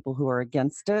for people who are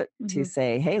against it to Hmm.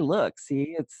 say, hey, look,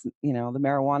 see, it's, the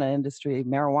marijuana industry,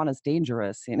 marijuana is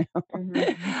dangerous, Hmm.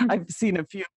 I've seen a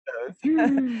few of those.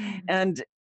 And it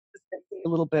makes me a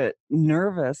little bit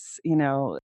nervous,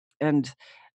 and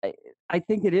I, I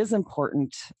think it is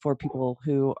important for people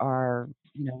who are,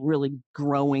 really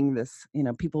growing this,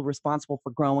 people responsible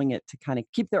for growing it to kind of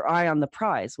keep their eye on the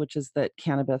prize, which is that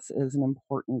cannabis is an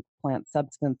important plant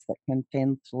substance that can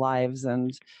change lives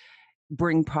and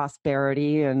bring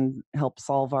prosperity and help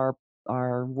solve our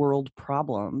world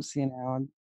problems, and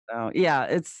so yeah,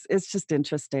 it's just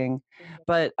interesting.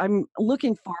 But I'm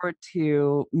looking forward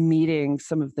to meeting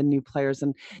some of the new players.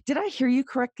 And did I hear you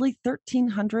correctly?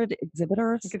 1,300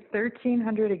 exhibitors?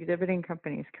 1,300 exhibiting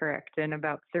companies, correct, and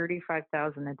about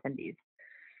 35,000 attendees.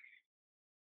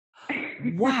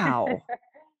 Wow.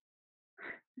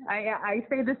 I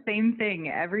say the same thing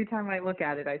every time I look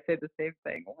at it. I say the same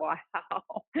thing. Wow.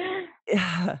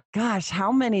 Yeah, gosh,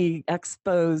 how many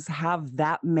expos have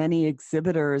that many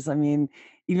exhibitors? I mean,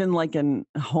 even like in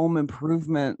home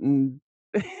improvement and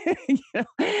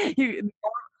you,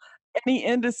 any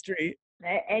industry.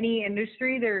 Any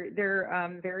industry,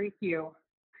 they're very few.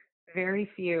 Very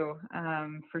few,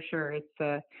 for sure.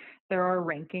 There are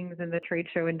rankings in the trade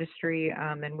show industry,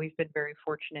 and we've been very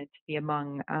fortunate to be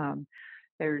among.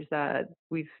 There's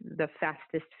we've the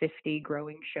fastest 50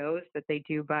 growing shows that they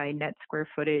do by net square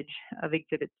footage of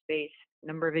exhibit space,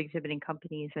 number of exhibiting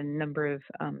companies, and number of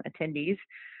attendees.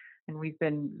 And we've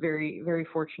been very, very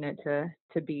fortunate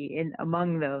to be in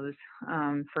among those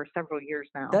for several years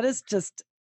now. That is just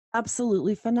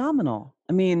absolutely phenomenal.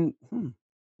 I mean,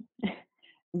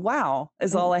 wow,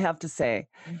 is all I have to say.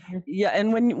 Mhm. Yeah,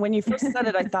 and when you first said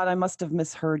it, I thought I must have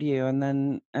misheard you, and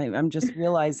then I'm just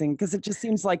realizing because it just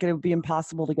seems like it would be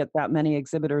impossible to get that many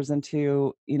exhibitors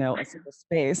into, a single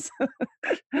space.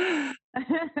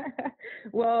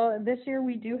 Well, this year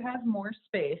we do have more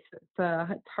space.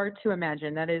 It's hard to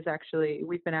imagine. That is actually,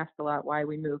 we've been asked a lot why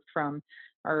we moved from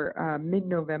our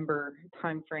mid-November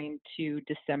timeframe to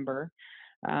December.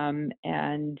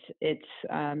 And it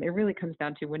really comes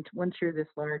down to once you're this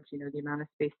large, the amount of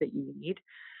space that you need.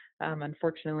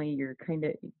 Unfortunately, you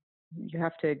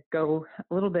have to go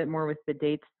a little bit more with the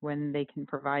dates when they can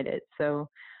provide it. So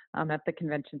at the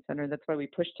convention center, that's why we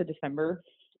pushed to December.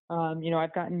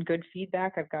 I've gotten good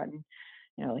feedback. I've gotten,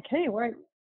 like, hey,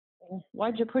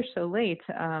 why'd you push so late?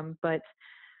 But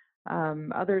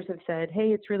others have said,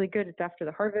 hey, it's really good. It's after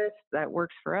the harvest. That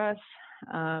works for us.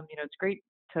 It's great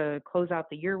to close out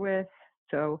the year with.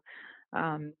 So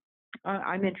I'm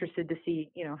interested to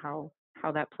see, how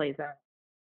that plays out.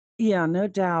 Yeah, no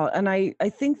doubt. And I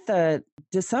think that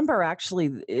December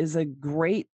actually is a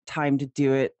great time to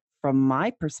do it from my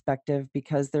perspective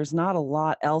because there's not a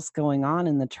lot else going on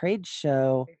in the trade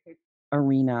show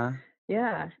arena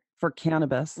Yeah, for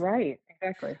cannabis. right.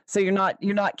 Exactly. So you're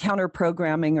not counter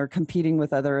programming or competing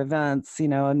with other events,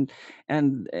 and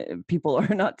people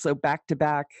are not so back to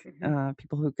back.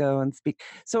 People who go and speak.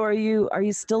 So are you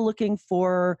still looking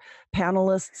for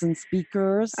panelists and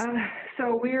speakers?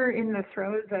 So we're in the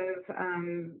throes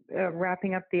of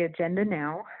wrapping up the agenda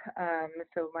now.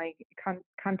 So my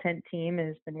content team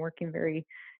has been working very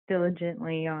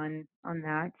diligently on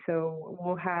that. So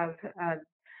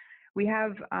we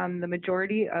have the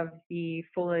majority of the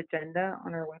full agenda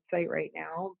on our website right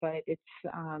now, but it's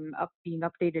being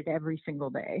updated every single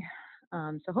day.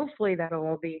 So hopefully that'll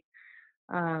all be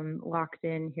locked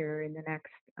in here in the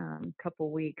next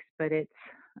couple weeks. But it's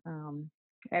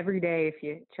every day, if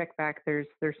you check back, there's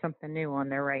something new on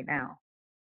there right now.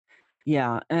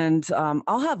 Yeah, and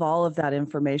I'll have all of that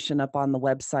information up on the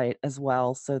website as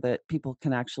well, so that people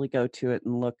can actually go to it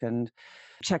and look and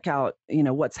check out,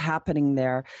 what's happening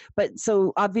there. But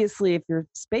so obviously, if your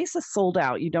space is sold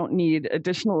out, you don't need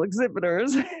additional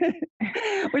exhibitors,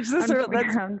 that's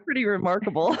pretty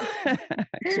remarkable,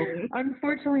 actually.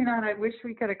 Unfortunately, not. I wish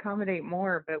we could accommodate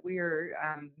more, but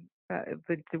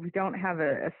but we don't have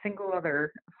a single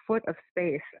other foot of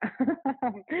space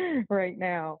right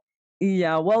now.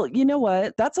 Yeah, well, you know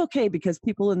what? That's okay because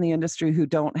people in the industry who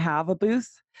don't have a booth,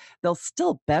 they'll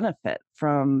still benefit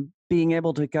from being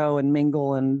able to go and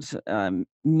mingle and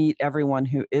meet everyone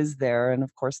who is there, and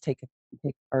of course, take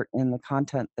part in the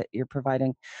content that you're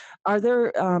providing. Are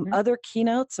there other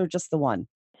keynotes or just the one?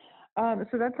 So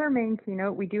that's our main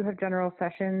keynote. We do have general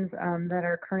sessions that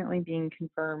are currently being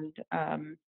confirmed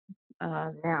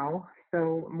now.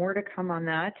 So more to come on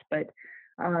that. But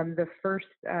the first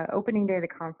opening day of the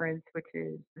conference, which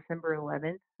is December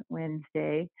 11th,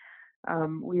 Wednesday,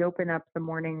 we open up the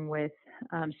morning with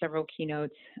several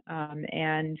keynotes.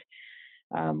 And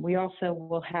we also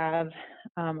will have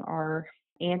our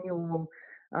annual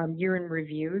year in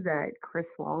review that Chris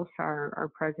Walsh,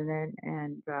 our president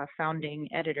and founding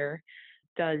editor,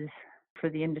 does for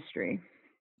the industry.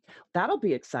 That'll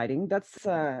be exciting. That's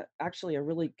actually a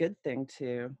really good thing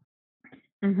too.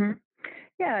 Mm-hmm.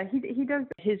 Yeah, he does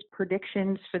his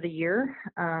predictions for the year,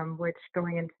 which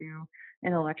going into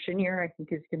an election year, I think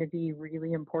is going to be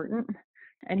really important.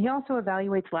 And he also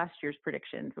evaluates last year's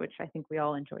predictions, which I think we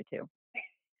all enjoy too.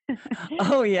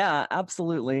 Oh yeah,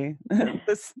 absolutely.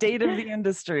 The state of the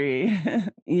industry.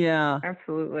 Yeah.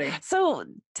 Absolutely. So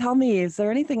tell me, is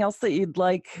there anything else that you'd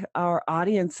like our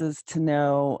audiences to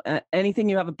know? Anything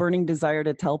you have a burning desire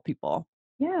to tell people?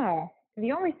 Yeah.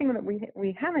 The only thing that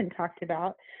we haven't talked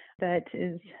about that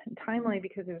is timely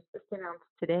because it was just announced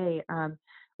today,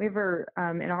 we have our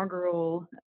inaugural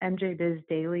MJBiz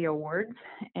Daily Awards,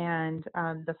 and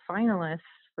the finalists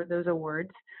for those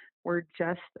awards were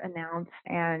just announced,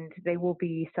 and they will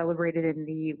be celebrated, and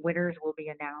the winners will be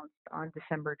announced on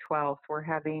December 12th. We're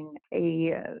having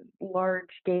a large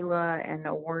gala and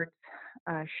awards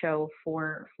show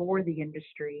for the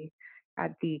industry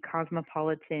at the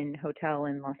Cosmopolitan Hotel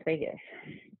in Las Vegas.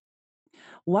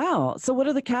 Wow. So what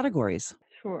are the categories?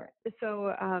 Sure.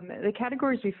 So the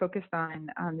categories we focused on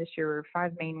this year are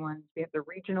 5 main ones. We have the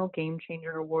Regional Game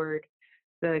Changer Award,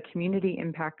 the Community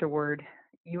Impact Award,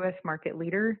 U.S. Market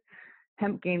Leader,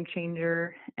 Hemp Game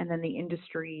Changer, and then the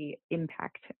Industry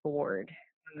Impact Award.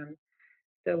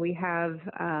 So we have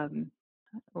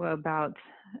about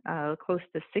close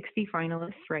to 60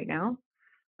 finalists right now.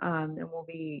 And we'll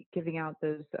be giving out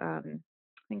those, I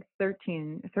think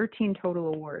 13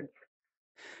 total awards.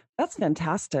 That's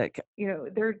fantastic.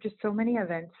 There are just so many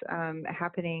events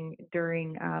happening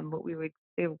during what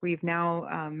we've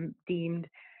now deemed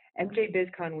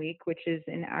MJBizCon week, which is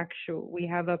we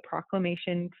have a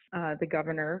proclamation, the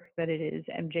governor, that it is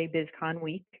MJBizCon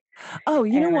week. Oh,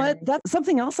 you know what? That's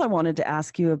something else I wanted to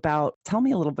ask you about. Tell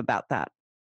me a little bit about that.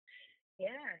 Yeah,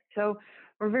 so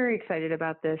we're very excited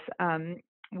about this.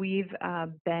 we've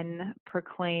been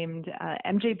proclaimed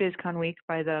MJBizCon Week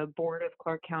by the Board of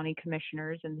Clark County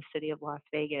Commissioners in the city of Las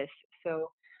Vegas. So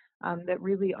that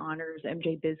really honors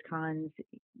MJBizCon's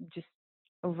just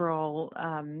overall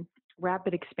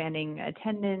rapid expanding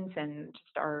attendance and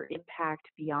just our impact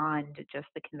beyond just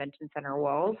the convention center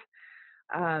walls.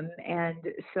 And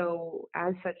so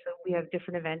as such, we have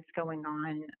different events going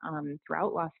on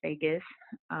throughout Las Vegas,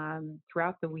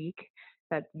 throughout the week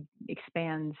that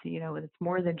expands, it's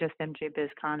more than just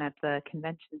MJBizCon at the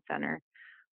convention center.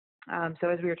 So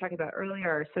as we were talking about earlier,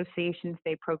 our Associations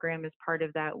Day program is part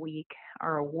of that week,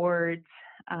 our awards,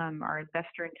 our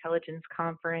Investor Intelligence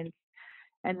Conference,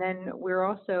 and then we're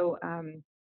also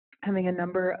having a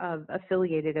number of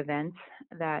affiliated events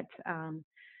that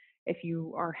if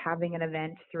you are having an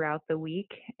event throughout the week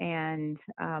and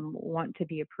want to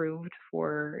be approved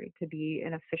to be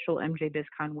an official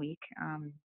MJBizCon week,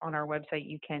 on our website,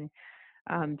 you can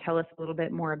tell us a little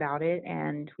bit more about it,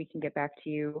 and we can get back to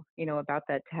you, about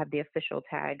that to have the official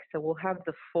tag. So we'll have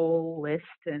the full list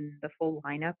and the full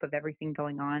lineup of everything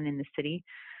going on in the city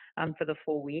for the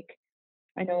full week.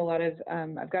 I know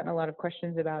I've gotten a lot of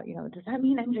questions about, does that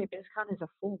mean MJBizCon is a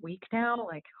full week now?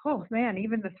 Like, oh man,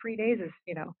 even the 3 days is,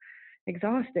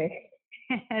 exhausting.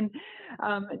 And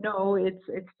no, it's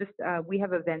just we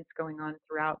have events going on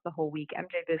throughout the whole week.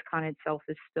 MJBizCon itself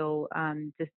is still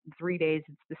just 3 days.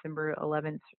 It's December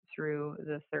 11th through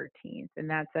the 13th, and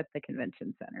that's at the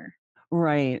convention center.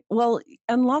 Right. Well,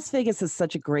 and Las Vegas is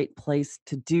such a great place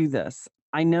to do this.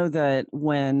 I know that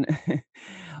when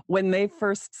when they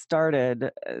first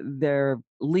started their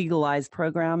legalized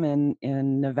program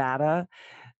in Nevada,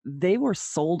 they were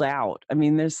sold out. I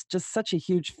mean, there's just such a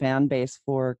huge fan base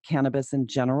for cannabis in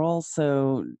general.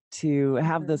 So to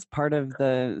have this part of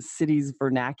the city's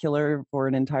vernacular for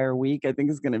an entire week, I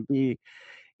think is going to be,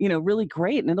 really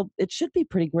great. And it should be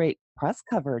pretty great press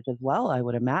coverage as well, I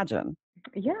would imagine.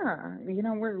 Yeah,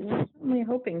 we're certainly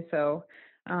hoping so.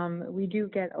 We do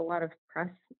get a lot of press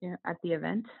at the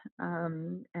event,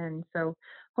 and so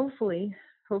hopefully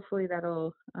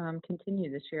that'll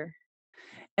continue this year.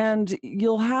 And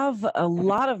you'll have a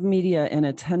lot of media in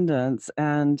attendance,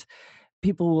 and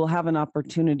people will have an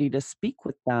opportunity to speak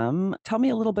with them. Tell me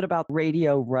a little bit about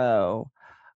Radio Row.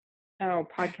 Oh,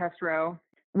 Podcast Row.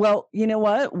 Well, you know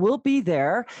what? We'll be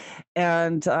there.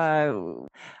 And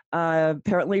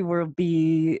apparently we'll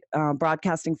be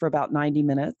broadcasting for about 90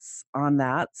 minutes on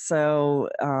that. So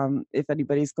if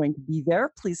anybody's going to be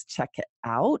there, please check it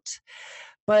out.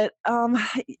 But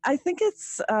I think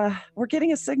we're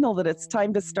getting a signal that it's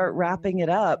time to start wrapping it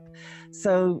up.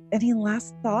 So any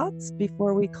last thoughts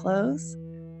before we close?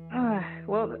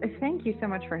 Well, thank you so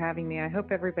much for having me. I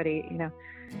hope everybody,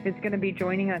 is going to be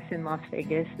joining us in Las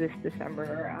Vegas this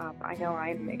December. I know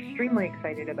I'm extremely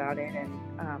excited about it.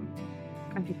 And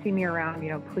if you see me around,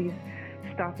 please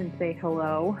stop and say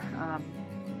hello.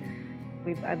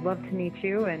 I'd love to meet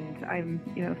you, and I'm,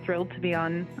 thrilled to be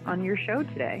on your show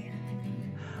today.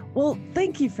 Well,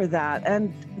 thank you for that.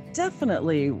 And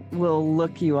definitely we'll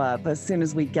look you up as soon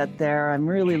as we get there. I'm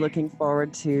really looking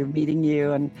forward to meeting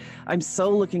you, and I'm so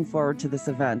looking forward to this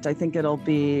event. I think it'll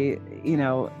be,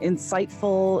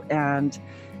 insightful and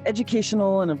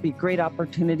educational, and it'll be a great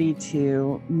opportunity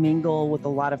to mingle with a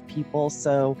lot of people.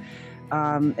 So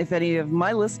if any of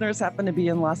my listeners happen to be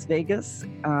in Las Vegas,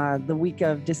 the week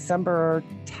of December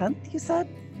 10th, you said?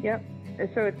 Yep.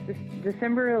 So it's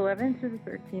December 11th to the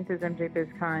 13th is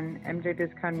MJBizCon.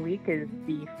 MJBizCon week is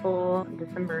the full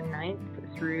December 9th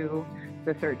through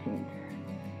the 13th.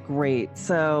 Great.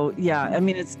 So yeah, I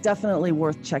mean, it's definitely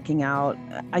worth checking out.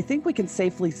 I think we can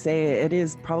safely say it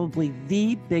is probably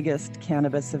the biggest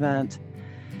cannabis event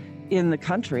in the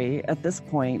country at this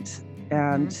point,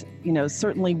 and,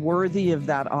 certainly worthy of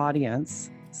that audience.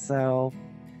 So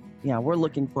yeah, we're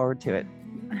looking forward to it.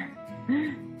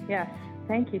 Yes.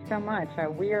 Thank you so much.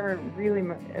 We are really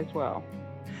as well.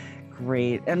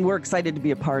 Great. And we're excited to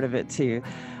be a part of it too.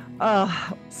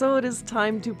 So it is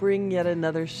time to bring yet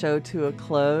another show to a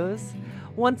close.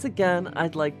 Once again,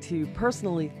 I'd like to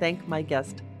personally thank my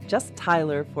guest, Jess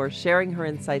Tyler, for sharing her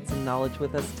insights and knowledge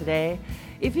with us today.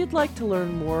 If you'd like to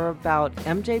learn more about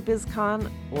MJBizCon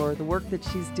or the work that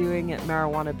she's doing at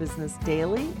Marijuana Business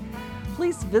Daily,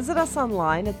 please visit us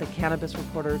online at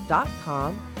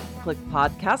thecannabisreporter.com. Click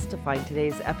podcast to find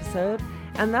today's episode,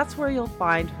 and that's where you'll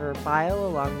find her bio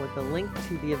along with a link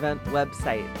to the event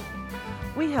website.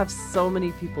 We have so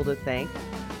many people to thank.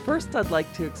 First, I'd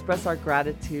like to express our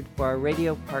gratitude for our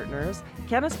radio partners,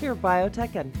 Canosphere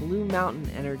Biotech and Blue Mountain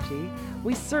Energy.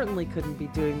 We certainly couldn't be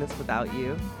doing this without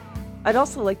you. I'd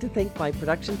also like to thank my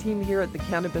production team here at the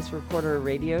Cannabis Reporter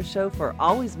Radio Show for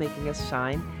always making us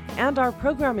shine, and our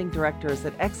programming directors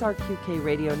at XRQK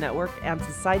Radio Network and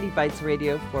Society Bites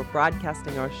Radio for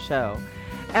broadcasting our show.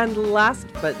 And last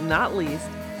but not least,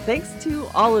 thanks to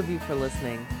all of you for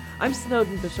listening. I'm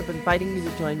Snowden Bishop, inviting you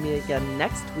to join me again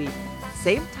next week,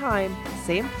 same time,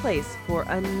 same place, for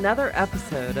another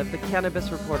episode of the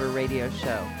Cannabis Reporter Radio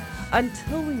Show.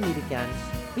 Until we meet again,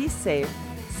 be safe,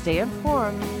 stay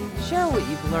informed, share what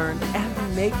you've learned,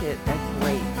 and make it a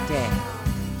great day.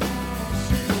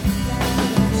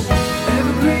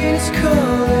 Evergreen is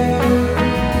calling.